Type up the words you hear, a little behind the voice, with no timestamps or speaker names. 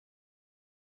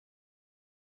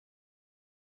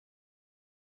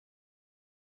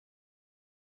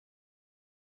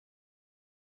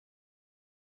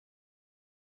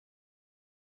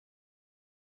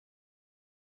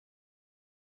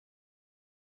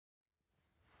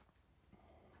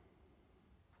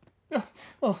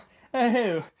Oh,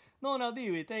 non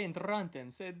audivi te intrantem,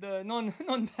 sed non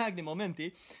magni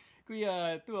momenti,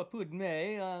 quia tu apud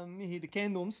me mihi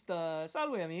decendum sta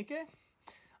salve amice.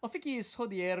 Officis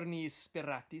hodiernis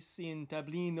speratis in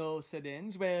tablino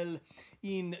sedens, vel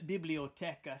in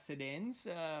bibliotheca sedens,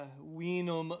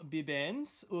 vinum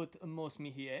bibens, ut mos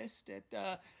mihi est, et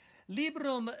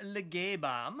librum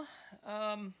legebam,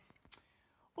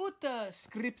 ut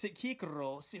scripsit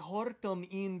Cicero si hortum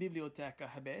in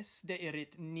bibliotheca habes,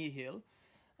 deerit nihil,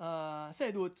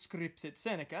 sed ut scripsit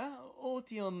Seneca,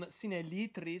 otium sine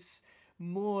litris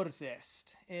mors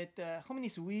est, et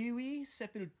hominis vivi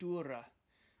sepultura.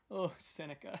 Oh,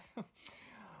 Seneca.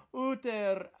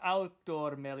 Uter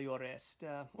auctor melior est,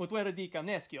 ut vera dicam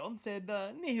nescio, sed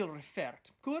nihil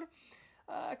refert. Cur,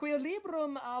 quia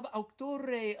librum ab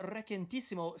auctore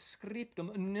recentissimo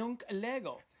scriptum nunc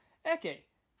lego. Ecce,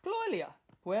 Cloelia,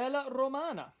 puella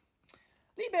Romana.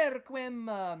 Liber quem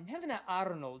Helena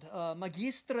Arnold,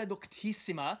 magistra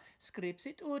doctissima,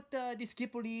 scripsit, ut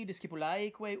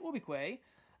discipulaeque ubique,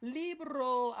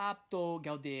 libro apto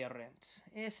gauderent.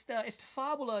 Est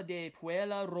fabula de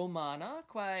puella Romana,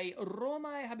 quae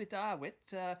Romae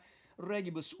habitavit,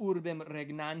 regibus urbem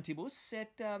regnantibus,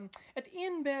 et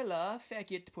in bella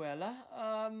fecit puella,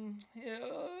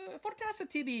 fortassa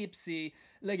tibi ipsi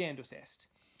legendus est.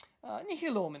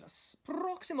 Nihil hominus,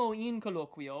 proximo in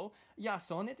colloquio,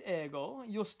 Iason et ego,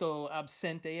 justo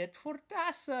absente et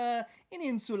fortassa in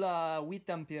insula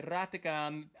vitam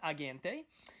piraticam agente,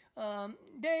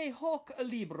 de hoc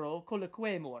libro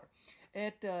colloquemur,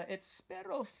 et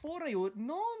spero foreut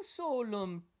non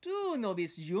solum tu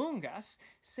nobis jungas,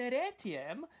 sed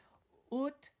etiam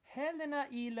ut Helena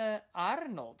illa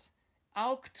Arnold,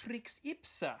 auctrix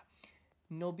ipsa,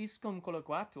 nobiscum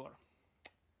colloquatur.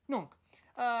 Nunc,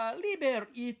 liber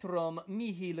itrum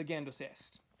mihi legendus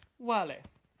est. Vale.